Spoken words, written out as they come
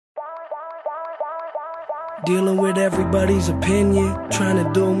Dealing with everybody's opinion, trying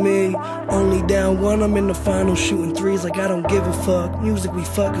to do me. Only down one, I'm in the final shooting threes like I don't give a fuck. Music we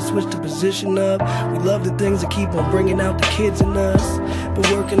fucking switch the position up. We love the things that keep on bringing out the kids in us. But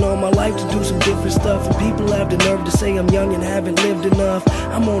working all my life to do some different stuff. And people have the nerve to say I'm young and haven't lived enough.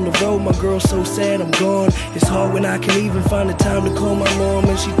 I'm on the road, my girl's so sad I'm gone. It's hard when I can even find the time to call my mom.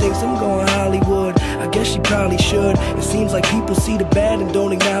 And she thinks I'm going Hollywood, I guess she probably should. It seems like people see the bad and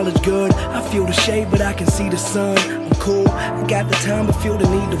don't acknowledge good. I feel the shade but I can see the sun. I'm cool, I got the time but feel the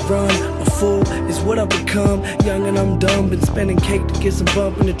need to run. A fool is what I've become, young and I'm dumb. Been spending cake to get some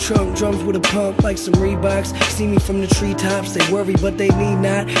bump in the trunk. Drums with a pump like some Reeboks. See me from the treetops, they worry but they need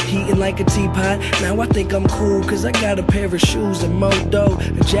not. Heating like a teapot, now I think I'm cool cause I got a pair of shoes and modo.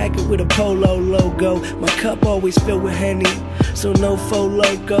 A jacket with a polo logo. My cup always filled with Henny, so no faux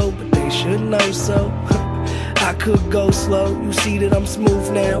logo, but they should know so. I could go slow, you see that I'm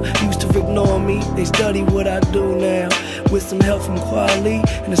smooth now. Used to ignore me, they study what I do now. With some help from Kweli,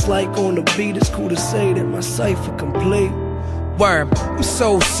 and it's like on the beat. It's cool to say that my cipher complete. Word, I'm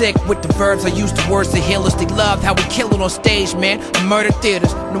so sick with the verbs. I use the words to heal us. They loved how we kill it on stage, man. Murder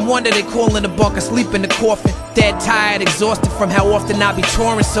theaters, no wonder they call in the bunker, sleep in the coffin. Dead, tired, exhausted from how often I be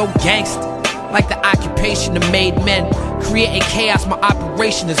touring. So gangsta, like the occupation of made men. Creating chaos, my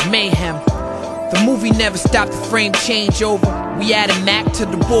operation is mayhem. The movie never stopped, the frame change over. We added Mac to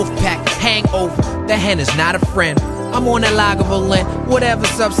the wolf pack, hangover. The hen is not a friend. I'm on that Lagavulin, whatever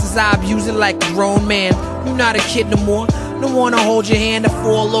substance I abuse it like a grown man. You're not a kid no more. Don't wanna hold your hand to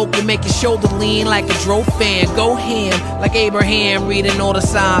fall open, make your shoulder lean like a drove fan. Go ham like Abraham, reading all the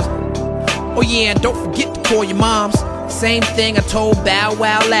Psalms. Oh yeah, and don't forget to call your moms. Same thing I told Bow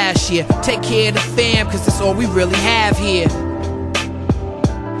Wow last year. Take care of the fam, cause that's all we really have here.